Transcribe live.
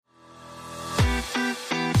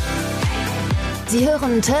Sie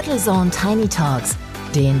hören Turtlezone Tiny Talks,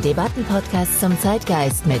 den Debattenpodcast zum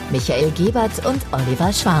Zeitgeist mit Michael Gebert und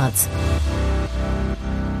Oliver Schwarz.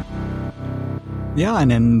 Ja,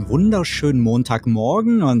 einen wunderschönen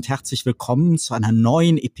Montagmorgen und herzlich willkommen zu einer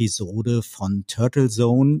neuen Episode von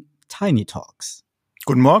Turtlezone Tiny Talks.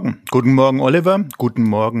 Guten Morgen Oliver, guten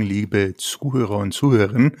Morgen liebe Zuhörer und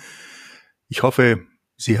Zuhörerinnen. Ich hoffe,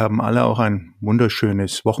 Sie haben alle auch ein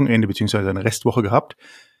wunderschönes Wochenende bzw. eine Restwoche gehabt.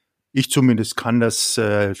 Ich zumindest kann das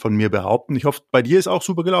von mir behaupten. Ich hoffe, bei dir ist auch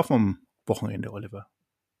super gelaufen am Wochenende, Oliver.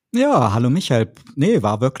 Ja, hallo Michael. Nee,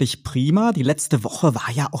 war wirklich prima. Die letzte Woche war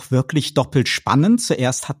ja auch wirklich doppelt spannend.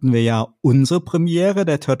 Zuerst hatten wir ja unsere Premiere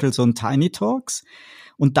der Turtlezone Tiny Talks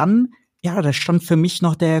und dann, ja, da stand für mich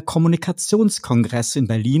noch der Kommunikationskongress in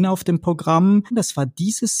Berlin auf dem Programm. Das war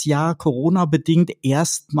dieses Jahr Corona-bedingt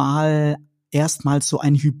erstmals so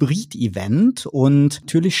ein Hybrid-Event und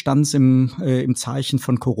natürlich stand es im Zeichen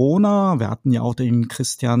von Corona. Wir hatten ja auch den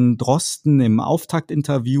Christian Drosten im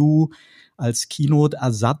Auftaktinterview als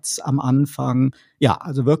Keynote-Ersatz am Anfang. Ja,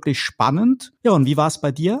 also wirklich spannend. Ja, und wie war es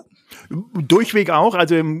bei dir? Durchweg auch,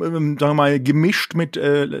 also sagen wir mal gemischt mit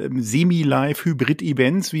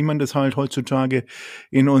Semi-Live-Hybrid-Events, wie man das halt heutzutage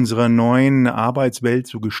in unserer neuen Arbeitswelt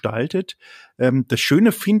so gestaltet. Das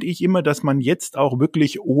Schöne finde ich immer, dass man jetzt auch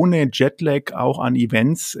wirklich ohne Jetlag auch an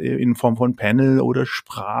Events in Form von Panel oder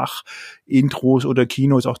Sprachintros oder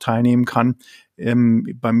Keynotes auch teilnehmen kann.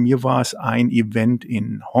 Bei mir war es ein Event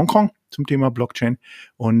in Hongkong zum Thema Blockchain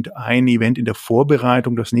und ein Event in der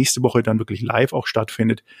Vorbereitung, das nächste Woche dann wirklich live auch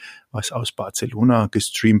stattfindet, was aus Barcelona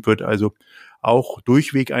gestreamt wird. Also auch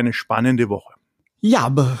durchweg eine spannende Woche. Ja,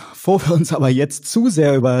 bevor wir uns aber jetzt zu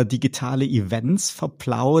sehr über digitale Events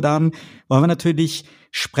verplaudern, wollen wir natürlich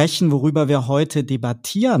sprechen, worüber wir heute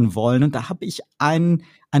debattieren wollen. Und da habe ich einen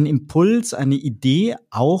Impuls, eine Idee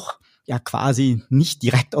auch, ja quasi nicht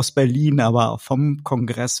direkt aus Berlin, aber vom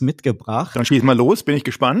Kongress mitgebracht. Dann schieß mal los, bin ich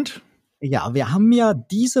gespannt. Ja, wir haben ja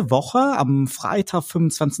diese Woche am Freitag,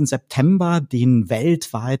 25. September, den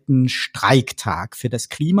weltweiten Streiktag für das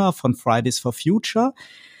Klima von Fridays for Future.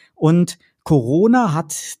 Und Corona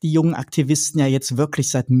hat die jungen Aktivisten ja jetzt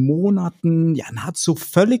wirklich seit Monaten ja nahezu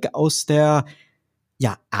völlig aus der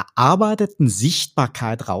erarbeiteten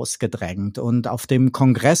Sichtbarkeit rausgedrängt. Und auf dem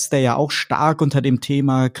Kongress, der ja auch stark unter dem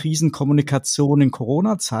Thema Krisenkommunikation in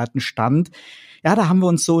Corona-Zeiten stand, ja, da haben wir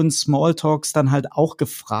uns so in Smalltalks dann halt auch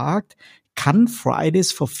gefragt, kann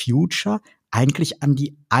Fridays for Future eigentlich an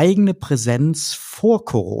die eigene Präsenz vor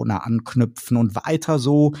Corona anknüpfen und weiter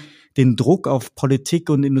so den Druck auf Politik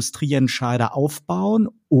und Industrieentscheider aufbauen?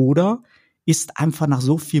 Oder ist einfach nach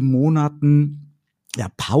so vielen Monaten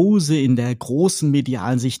Pause in der großen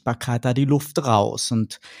medialen Sichtbarkeit da die Luft raus?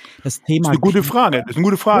 Und das Thema. Das ist eine gute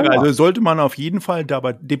Frage. Ja. Also sollte man auf jeden Fall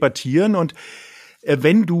dabei debattieren. Und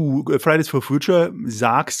wenn du Fridays for Future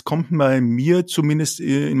sagst, kommt bei mir zumindest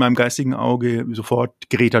in meinem geistigen Auge sofort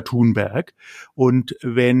Greta Thunberg. Und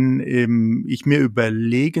wenn ich mir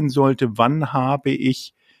überlegen sollte, wann habe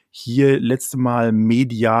ich hier letzte Mal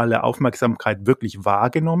mediale Aufmerksamkeit wirklich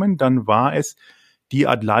wahrgenommen, dann war es die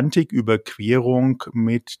Atlantiküberquerung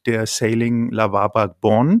mit der Sailing Lavaba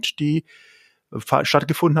Bond, die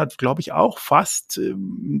stattgefunden hat, glaube ich, auch fast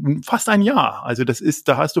ein Jahr. Also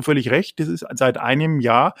da hast du völlig recht, das ist seit einem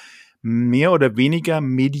Jahr mehr oder weniger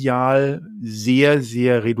medial sehr,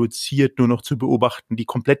 sehr reduziert nur noch zu beobachten, die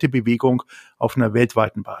komplette Bewegung auf einer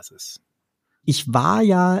weltweiten Basis. Ich war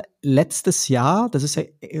ja letztes Jahr, das ist ja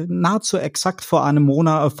nahezu exakt vor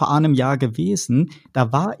einem Jahr gewesen,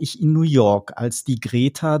 da war ich in New York, als die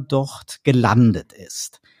Greta dort gelandet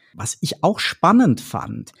ist. Was ich auch spannend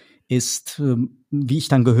fand, ist, wie ich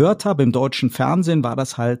dann gehört habe, im deutschen Fernsehen war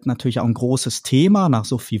das halt natürlich auch ein großes Thema, nach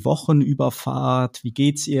so vielen Wochen Überfahrt, wie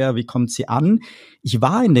geht's ihr, wie kommt sie an? Ich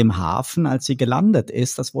war in dem Hafen, als sie gelandet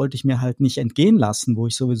ist, das wollte ich mir halt nicht entgehen lassen, wo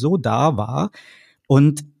ich sowieso da war,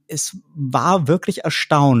 und es war wirklich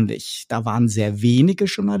erstaunlich. Da waren sehr wenige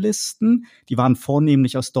Journalisten, die waren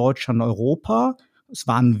vornehmlich aus Deutschland und Europa. Es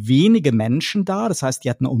waren wenige Menschen da, das heißt, die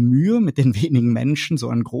hatten auch Mühe, mit den wenigen Menschen so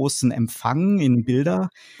einen großen Empfang in Bilder.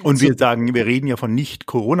 Und wir reden ja von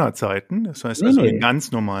Nicht-Corona-Zeiten, das heißt also in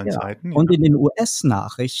ganz normalen Zeiten. Und in den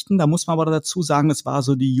US-Nachrichten, da muss man aber dazu sagen, es war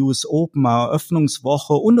so die US Open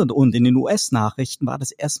Eröffnungswoche und. In den US-Nachrichten war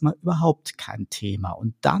das erstmal überhaupt kein Thema.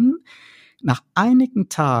 Und dann nach einigen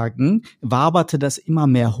Tagen waberte das immer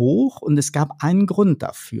mehr hoch und es gab einen Grund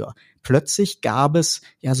dafür. plötzlich gab es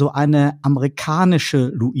ja so eine amerikanische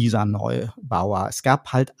Luisa Neubauer. Es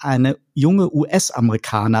gab halt eine junge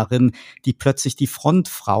US-Amerikanerin, die plötzlich die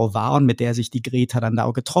Frontfrau war und mit der sich die Greta dann da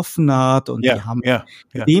auch getroffen hat und die haben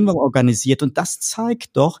Demo organisiert. Und das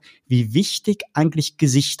zeigt doch, wie wichtig eigentlich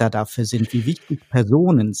Gesichter dafür sind, wie wichtig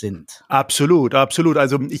Personen sind. Absolut, absolut.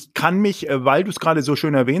 Also ich kann mich, weil du es gerade so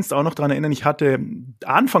schön erwähnst, auch noch daran erinnern, ich hatte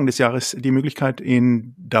Anfang des Jahres die Möglichkeit,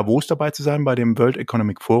 in Davos dabei zu sein bei dem World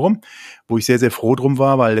Economic Forum, wo ich sehr, sehr froh drum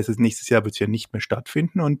war, weil nächstes Jahr wird es ja nicht mehr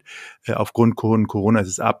stattfinden und aufgrund Corona ist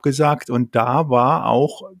es abgesagt. Und da war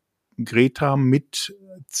auch Greta mit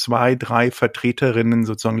 2, 3 Vertreterinnen,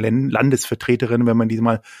 sozusagen Landesvertreterinnen, wenn man diese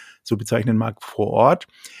mal so bezeichnen mag, vor Ort.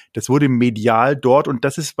 Das wurde medial dort, und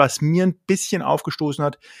das ist, was mir ein bisschen aufgestoßen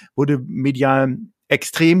hat, wurde medial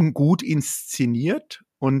extrem gut inszeniert.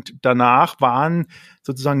 Und danach waren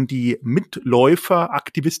sozusagen die Mitläufer,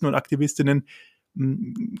 Aktivisten und Aktivistinnen,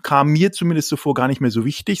 kam mir zumindest so vor, gar nicht mehr so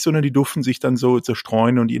wichtig, sondern die durften sich dann so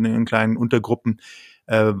zerstreuen und in ihren kleinen Untergruppen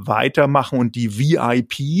weitermachen. Und die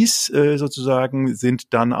VIPs sozusagen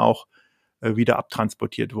sind dann auch wieder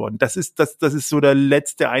abtransportiert worden. Das ist so der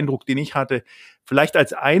letzte Eindruck, den ich hatte. Vielleicht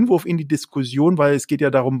als Einwurf in die Diskussion, weil es geht ja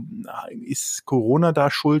darum, ist Corona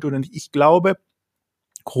da schuld oder nicht? Ich glaube,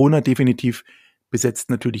 Corona definitiv besetzt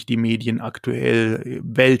natürlich die Medien aktuell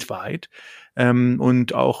weltweit.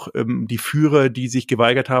 Und auch die Führer, die sich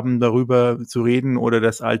geweigert haben, darüber zu reden oder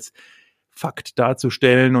das als Fakt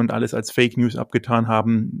darzustellen und alles als Fake News abgetan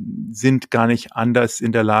haben, sind gar nicht anders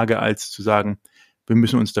in der Lage, als zu sagen, wir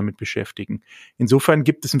müssen uns damit beschäftigen. Insofern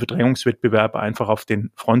gibt es einen Verdrängungswettbewerb einfach auf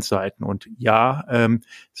den Frontseiten. Und ja,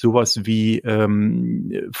 sowas wie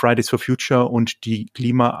Fridays for Future und die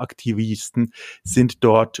Klimaaktivisten sind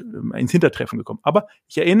dort ins Hintertreffen gekommen. Aber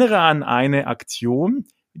ich erinnere an eine Aktion,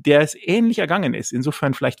 der es ähnlich ergangen ist.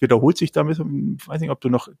 Insofern vielleicht wiederholt sich damit, ich weiß nicht, ob du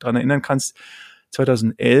noch daran erinnern kannst,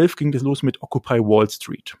 2011 ging das los mit Occupy Wall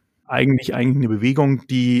Street. Eigentlich eine Bewegung,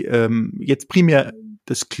 die jetzt primär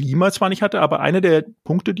das Klima zwar nicht hatte, aber einer der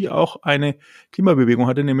Punkte, die auch eine Klimabewegung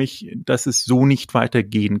hatte, nämlich, dass es so nicht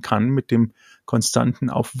weitergehen kann mit dem konstanten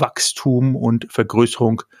auf Wachstum und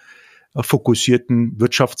Vergrößerung fokussierten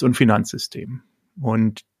Wirtschafts- und Finanzsystem.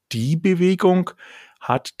 Und die Bewegung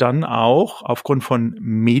hat dann auch aufgrund von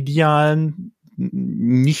medialen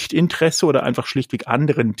Nichtinteresse oder einfach schlichtweg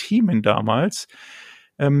anderen Themen damals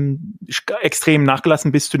extrem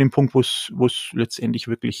nachgelassen bis zu dem Punkt, wo es letztendlich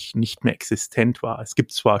wirklich nicht mehr existent war. Es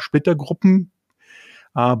gibt zwar Splittergruppen,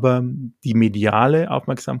 aber die mediale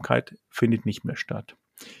Aufmerksamkeit findet nicht mehr statt.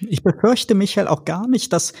 Ich befürchte, Michael, auch gar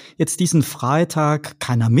nicht, dass jetzt diesen Freitag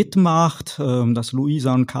keiner mitmacht, dass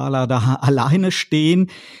Luisa und Carla da alleine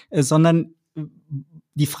stehen, sondern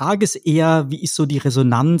die Frage ist eher, wie ist so die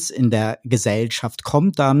Resonanz in der Gesellschaft?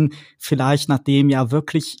 Kommt dann vielleicht, nachdem ja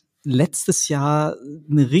wirklich letztes Jahr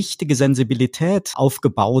eine richtige Sensibilität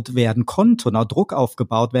aufgebaut werden konnte und auch Druck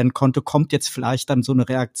aufgebaut werden konnte, kommt jetzt vielleicht dann so eine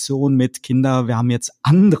Reaktion mit Kinder, wir haben jetzt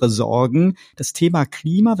andere Sorgen. Das Thema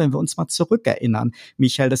Klima, wenn wir uns mal zurückerinnern,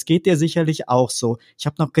 Michael, das geht dir sicherlich auch so. Ich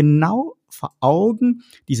habe noch genau vor Augen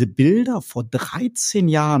diese Bilder, vor 13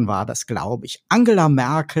 Jahren war das, glaube ich. Angela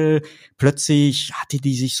Merkel, plötzlich hatte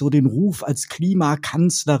die sich so den Ruf als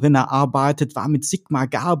Klimakanzlerin erarbeitet, war mit Sigmar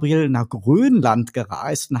Gabriel nach Grönland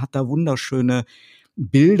gereist und hat da wunderschöne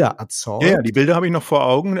Bilder erzeugt. Ja, die Bilder habe ich noch vor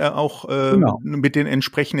Augen, auch genau, mit den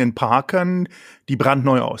entsprechenden Parkern, die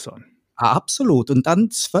brandneu aussahen. Absolut. Und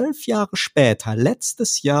dann 12 Jahre später,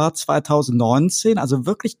 letztes Jahr 2019, also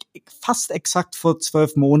wirklich fast exakt vor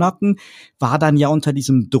 12 Monaten, war dann ja unter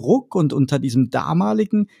diesem Druck und unter diesem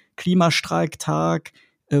damaligen Klimastreiktag,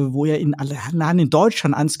 wo ja in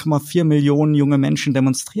Deutschland 1,4 Millionen junge Menschen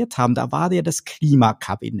demonstriert haben, da war ja das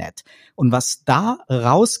Klimakabinett. Und was da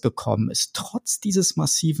rausgekommen ist, trotz dieses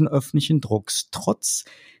massiven öffentlichen Drucks, trotz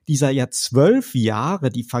dieser ja 12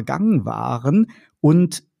 Jahre, die vergangen waren,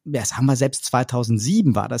 und ja, sagen wir, selbst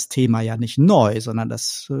 2007 war das Thema ja nicht neu, sondern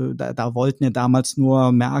da wollten ja damals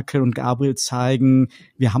nur Merkel und Gabriel zeigen,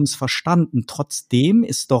 wir haben es verstanden. Trotzdem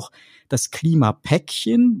ist doch das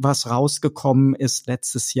Klimapäckchen, was rausgekommen ist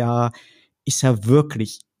letztes Jahr, ist ja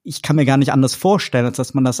wirklich, ich kann mir gar nicht anders vorstellen, als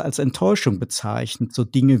dass man das als Enttäuschung bezeichnet. So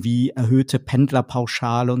Dinge wie erhöhte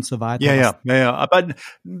Pendlerpauschale und so weiter. Ja. Aber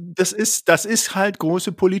das ist halt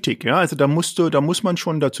große Politik, ja. Also da muss man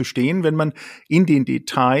schon dazu stehen, wenn man in den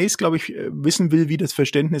Details, glaube ich, wissen will, wie das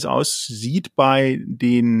Verständnis aussieht bei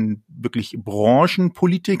den wirklich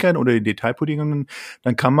Branchenpolitikern oder den Detailpolitikern,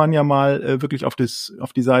 dann kann man ja mal wirklich auf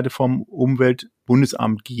die Seite vom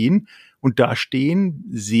Umweltbundesamt gehen. Und da stehen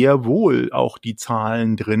sehr wohl auch die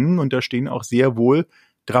Zahlen drin und da stehen auch sehr wohl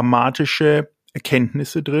dramatische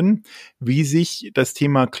Erkenntnisse drin, wie sich das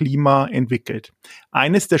Thema Klima entwickelt.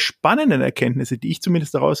 Eines der spannenden Erkenntnisse, die ich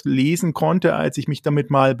zumindest daraus lesen konnte, als ich mich damit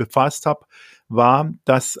mal befasst habe, war,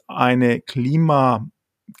 dass eine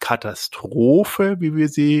Klimakatastrophe, wie wir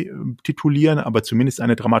sie titulieren, aber zumindest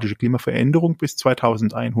eine dramatische Klimaveränderung bis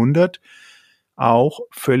 2100 auch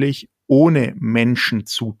völlig ohne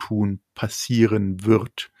Menschenzutun passieren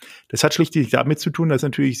wird. Das hat schlichtweg damit zu tun, dass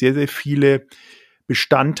natürlich sehr, sehr viele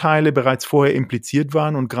Bestandteile bereits vorher impliziert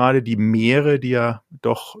waren und gerade die Meere, die ja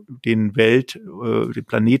doch den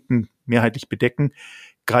Planeten mehrheitlich bedecken,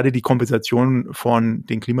 gerade die Kompensation von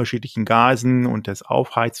den klimaschädlichen Gasen und das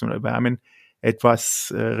Aufheizen und Erwärmen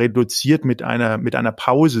etwas reduziert mit einer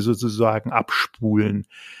Pause sozusagen abspulen.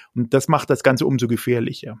 Und das macht das Ganze umso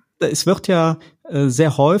gefährlicher. Es wird ja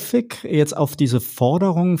sehr häufig jetzt auf diese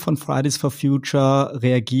Forderungen von Fridays for Future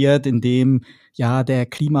reagiert, indem ja der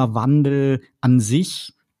Klimawandel an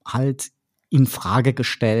sich halt in Frage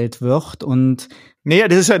gestellt wird. Und naja,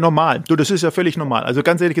 das ist ja normal. Das ist ja völlig normal. Also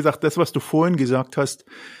ganz ehrlich gesagt, das, was du vorhin gesagt hast,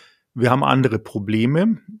 wir haben andere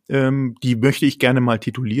Probleme, die möchte ich gerne mal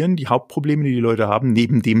titulieren. Die Hauptprobleme, die Leute haben,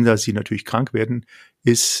 neben dem, dass sie natürlich krank werden,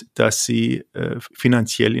 ist, dass sie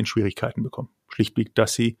finanziell in Schwierigkeiten bekommen. Schlichtweg,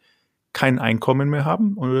 dass sie kein Einkommen mehr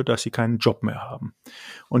haben oder dass sie keinen Job mehr haben.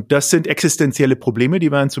 Und das sind existenzielle Probleme,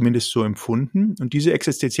 die werden zumindest so empfunden. Und diese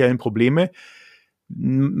existenziellen Probleme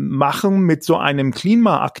machen mit so einem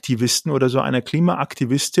Klimaaktivisten oder so einer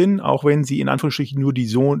Klimaaktivistin, auch wenn sie in Anführungsstrichen nur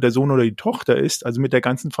der Sohn oder die Tochter ist, also mit der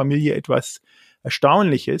ganzen Familie etwas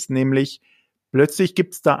Erstaunliches, nämlich plötzlich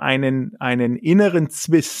gibt es da einen inneren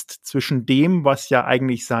Zwist zwischen dem, was ja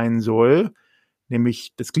eigentlich sein soll,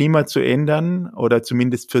 nämlich das Klima zu ändern oder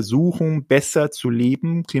zumindest versuchen, besser zu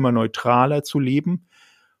leben, klimaneutraler zu leben,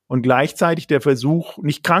 und gleichzeitig der Versuch,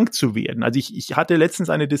 nicht krank zu werden. Also ich hatte letztens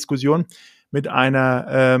eine Diskussion mit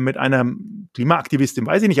einer Klimaaktivistin,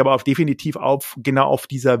 weiß ich nicht, aber definitiv genau auf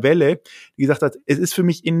dieser Welle, die gesagt hat, es ist für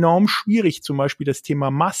mich enorm schwierig, zum Beispiel das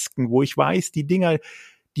Thema Masken, wo ich weiß, die Dinger,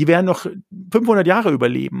 die werden noch 500 Jahre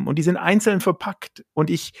überleben und die sind einzeln verpackt. Und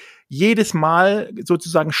jedes Mal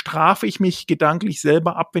sozusagen strafe ich mich gedanklich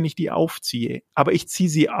selber ab, wenn ich die aufziehe. Aber ich ziehe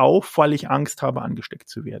sie auf, weil ich Angst habe, angesteckt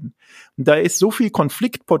zu werden. Und da ist so viel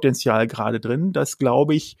Konfliktpotenzial gerade drin, dass,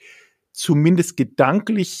 glaube ich, zumindest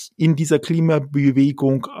gedanklich in dieser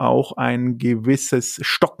Klimabewegung auch ein gewisses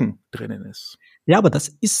Stocken drinnen ist. Ja, aber das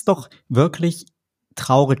ist doch wirklich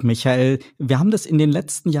traurig, Michael. Wir haben das in den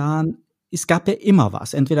letzten Jahren, es gab ja immer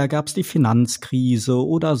was. Entweder gab es die Finanzkrise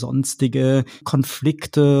oder sonstige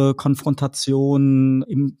Konflikte, Konfrontationen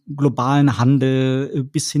im globalen Handel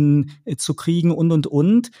bis hin zu Kriegen und.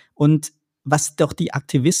 Und was doch die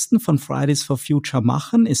Aktivisten von Fridays for Future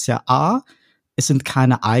machen, ist ja es sind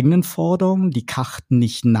keine eigenen Forderungen, die karten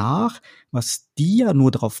nicht nach. Was die ja nur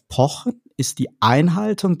drauf pochen, ist die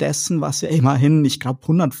Einhaltung dessen, was ja immerhin, ich glaube,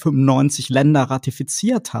 195 Länder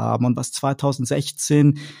ratifiziert haben und was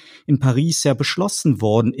 2016 in Paris ja beschlossen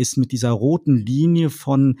worden ist mit dieser roten Linie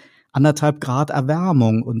von 1,5 Grad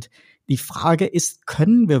Erwärmung. Und die Frage ist,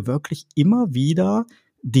 können wir wirklich immer wieder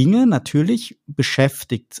Dinge, natürlich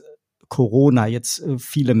beschäftigt Corona jetzt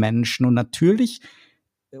viele Menschen und natürlich,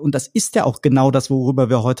 und das ist ja auch genau das, worüber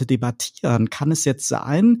wir heute debattieren, kann es jetzt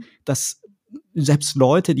sein, dass selbst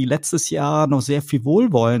Leute, die letztes Jahr noch sehr viel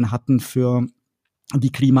Wohlwollen hatten für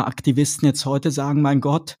die Klimaaktivisten, jetzt heute sagen, mein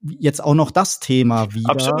Gott, jetzt auch noch das Thema wieder.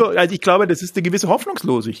 Absolut. Also ich glaube, das ist eine gewisse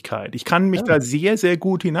Hoffnungslosigkeit. Ich kann mich da sehr, sehr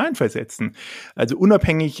gut hineinversetzen. Also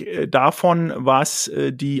unabhängig davon, was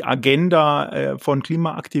die Agenda von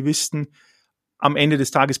Klimaaktivisten am Ende des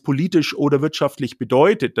Tages politisch oder wirtschaftlich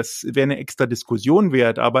bedeutet. Das wäre eine extra Diskussion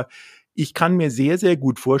wert. Aber ich kann mir sehr, sehr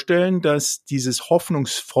gut vorstellen, dass dieses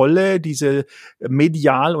Hoffnungsvolle, diese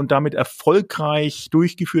medial und damit erfolgreich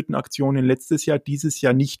durchgeführten Aktionen letztes Jahr, dieses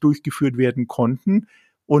Jahr nicht durchgeführt werden konnten.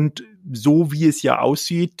 Und so wie es ja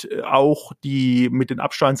aussieht, auch die mit den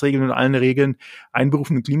Abstandsregeln und allen Regeln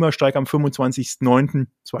einberufene Klimastreik am 25.09.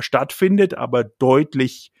 zwar stattfindet, aber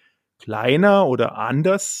deutlich kleiner oder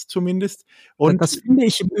anders zumindest. Und das finde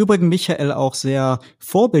ich im Übrigen, Michael, auch sehr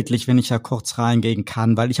vorbildlich, wenn ich da kurz reingehen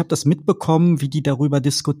kann, weil ich habe das mitbekommen, wie die darüber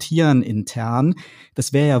diskutieren intern.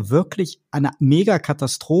 Das wäre ja wirklich eine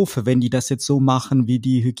Megakatastrophe, wenn die das jetzt so machen wie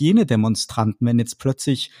die Hygienedemonstranten, wenn jetzt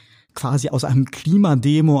plötzlich quasi aus einem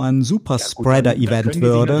Klimademo ein Superspreader-Event würde. Können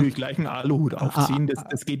die natürlich gleich einen Aluhut aufziehen,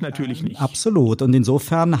 das geht natürlich nicht. Absolut. Und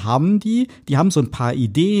insofern haben die haben so ein paar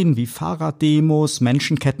Ideen wie Fahrraddemos,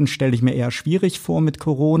 Menschenketten stelle ich mir eher schwierig vor mit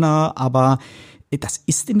Corona, aber das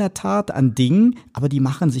ist in der Tat ein Ding, aber die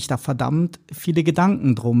machen sich da verdammt viele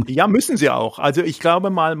Gedanken drum. Ja, müssen sie auch. Also ich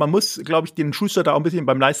glaube mal, man muss, glaube ich, den Schuster da auch ein bisschen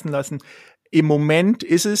beim Leisten lassen. Im Moment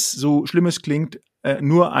ist es, so schlimm es klingt,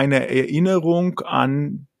 nur eine Erinnerung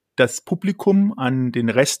an das Publikum, an den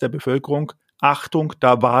Rest der Bevölkerung. Achtung,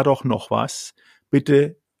 da war doch noch was.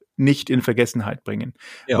 Bitte nicht in Vergessenheit bringen.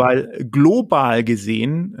 Ja. Weil global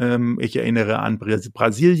gesehen, ich erinnere an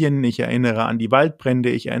Brasilien, ich erinnere an die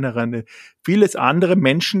Waldbrände, ich erinnere an vieles andere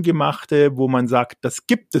Menschengemachte, wo man sagt, das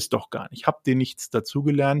gibt es doch gar nicht. Habt ihr nichts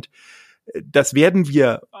dazugelernt? Das werden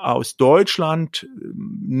wir aus Deutschland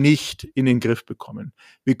nicht in den Griff bekommen.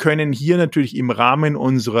 Wir können hier natürlich im Rahmen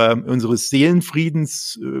unseres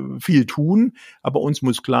Seelenfriedens viel tun, aber uns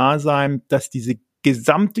muss klar sein, dass diese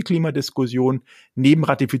gesamte Klimadiskussion neben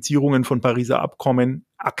Ratifizierungen von Pariser Abkommen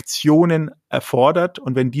Aktionen erfordert.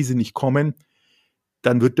 Und wenn diese nicht kommen,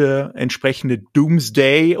 dann wird der entsprechende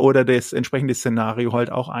Doomsday oder das entsprechende Szenario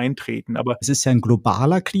halt auch eintreten. Aber es ist ja ein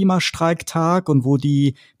globaler Klimastreiktag und wo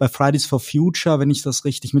die bei Fridays for Future, wenn ich das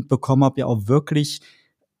richtig mitbekommen habe, ja auch wirklich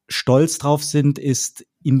stolz drauf sind, ist,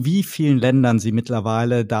 in wie vielen Ländern sie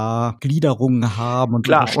mittlerweile da Gliederungen haben. Und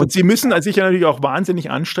klar, und sie müssen sich ja natürlich auch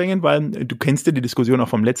wahnsinnig anstrengen, weil du kennst ja die Diskussion auch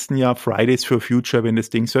vom letzten Jahr, Fridays for Future, wenn du das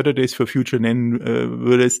Ding Saturdays for Future nennen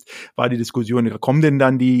würdest, war die Diskussion, kommen denn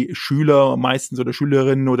dann die Schüler meistens oder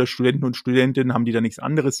Schülerinnen oder Studenten und Studentinnen, haben die da nichts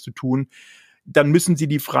anderes zu tun? Dann müssen sie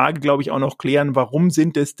die Frage, glaube ich, auch noch klären, warum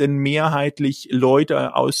sind es denn mehrheitlich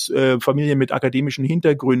Leute aus Familien mit akademischen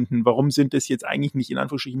Hintergründen? Warum sind es jetzt eigentlich nicht in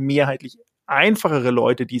Anführungsstrichen mehrheitlich einfachere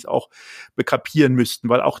Leute, die es auch kapieren müssten?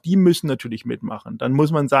 Weil auch die müssen natürlich mitmachen. Dann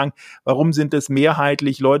muss man sagen, warum sind es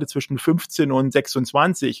mehrheitlich Leute zwischen 15 und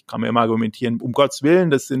 26? Kann man immer argumentieren, um Gottes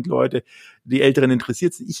Willen, das sind Leute, die Älteren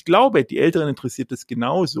interessiert sind. Ich glaube, die Älteren interessiert es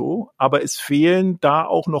genauso, aber es fehlen da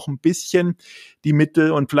auch noch ein bisschen die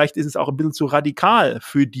Mittel und vielleicht ist es auch ein bisschen zu radikal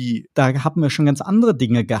für die. Da haben wir schon ganz andere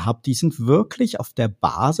Dinge gehabt, die sind wirklich auf der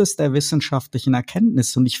Basis der wissenschaftlichen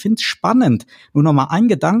Erkenntnisse und ich finde es spannend. Nur noch mal ein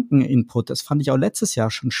Gedankeninput, das fand ich auch letztes Jahr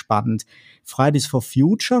schon spannend. Fridays for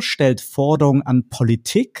Future stellt Forderungen an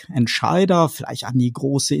Politik, Entscheider, vielleicht an die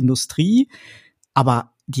große Industrie,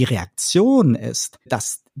 aber die Reaktion ist,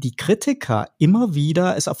 dass die Kritiker immer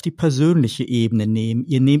wieder es auf die persönliche Ebene nehmen.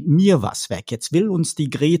 Ihr nehmt mir was weg. Jetzt will uns die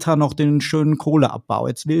Greta noch den schönen Kohleabbau.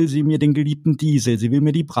 Jetzt will sie mir den geliebten Diesel. Sie will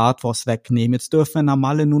mir die Bratwurst wegnehmen. Jetzt dürfen wir in der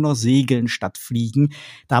Malle nur noch segeln statt fliegen.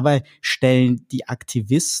 Dabei stellen die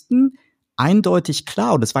Aktivisten eindeutig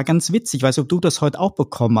klar, und das war ganz witzig, ich weiß nicht, ob du das heute auch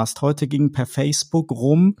bekommen hast. Heute ging per Facebook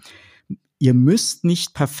rum, ihr müsst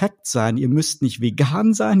nicht perfekt sein, ihr müsst nicht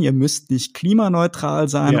vegan sein, ihr müsst nicht klimaneutral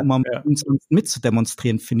sein, um am uns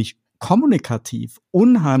mitzudemonstrieren, finde ich kommunikativ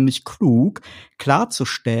unheimlich klug,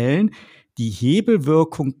 klarzustellen, die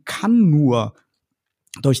Hebelwirkung kann nur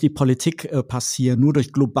durch die Politik passieren, nur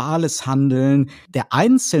durch globales Handeln. Der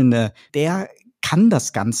Einzelne, der kann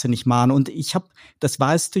das Ganze nicht machen. Und ich habe, das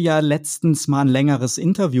weißt du ja, letztens mal ein längeres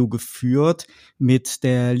Interview geführt mit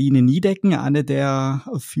der Line Niedecken, eine der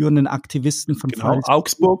führenden Aktivisten von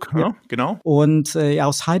Augsburg, ja, genau. Und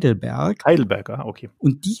aus Heidelberg. Okay.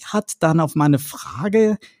 Und die hat dann auf meine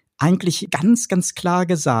Frage eigentlich ganz, ganz klar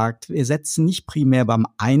gesagt, wir setzen nicht primär beim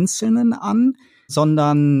Einzelnen an,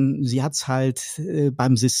 sondern sie hat es halt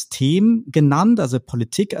beim System genannt, also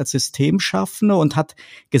Politik als Systemschaffende und hat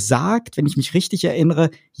gesagt, wenn ich mich richtig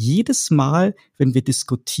erinnere, jedes Mal, wenn wir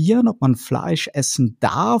diskutieren, ob man Fleisch essen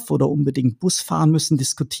darf oder unbedingt Bus fahren müssen,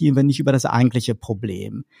 diskutieren wir nicht über das eigentliche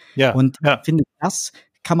Problem. Ja, und ich finde, das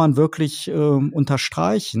kann man wirklich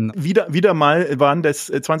unterstreichen. Wieder mal waren das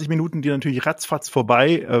 20 Minuten, die natürlich ratzfatz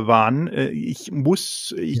vorbei waren. Ich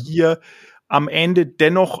muss hier am Ende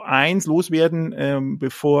dennoch eins loswerden,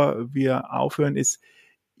 bevor wir aufhören, ist,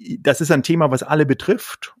 das ist ein Thema, was alle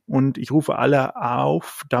betrifft und ich rufe alle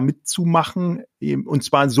auf, da mitzumachen und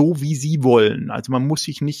zwar so, wie sie wollen. Also man muss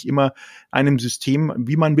sich nicht immer einem System,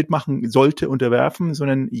 wie man mitmachen sollte, unterwerfen,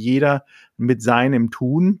 sondern jeder mit seinem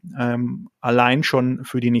Tun, allein schon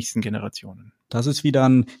für die nächsten Generationen. Das ist wieder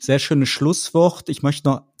ein sehr schönes Schlusswort. Ich möchte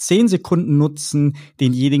noch 10 Sekunden nutzen,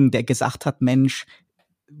 denjenigen, der gesagt hat, Mensch,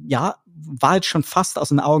 ja, war jetzt schon fast aus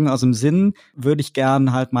den Augen, aus dem Sinn, würde ich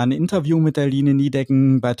gern halt mal ein Interview mit der Line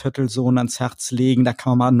Niedecken bei Turtlezone ans Herz legen. Da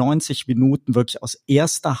kann man mal 90 Minuten wirklich aus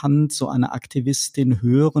erster Hand so eine Aktivistin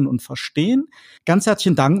hören und verstehen. Ganz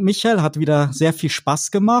herzlichen Dank, Michael, hat wieder sehr viel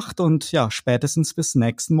Spaß gemacht und ja, spätestens bis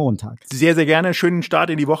nächsten Montag. Sehr, sehr gerne. Schönen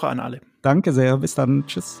Start in die Woche an alle. Danke sehr. Bis dann.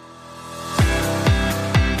 Tschüss.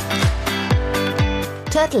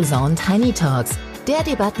 Turtlezone Tiny Talks, der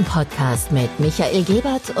Debattenpodcast mit Michael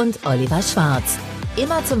Gebert und Oliver Schwarz.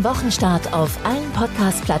 Immer zum Wochenstart auf allen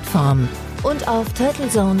Podcast-Plattformen und auf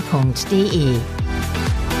turtlezone.de.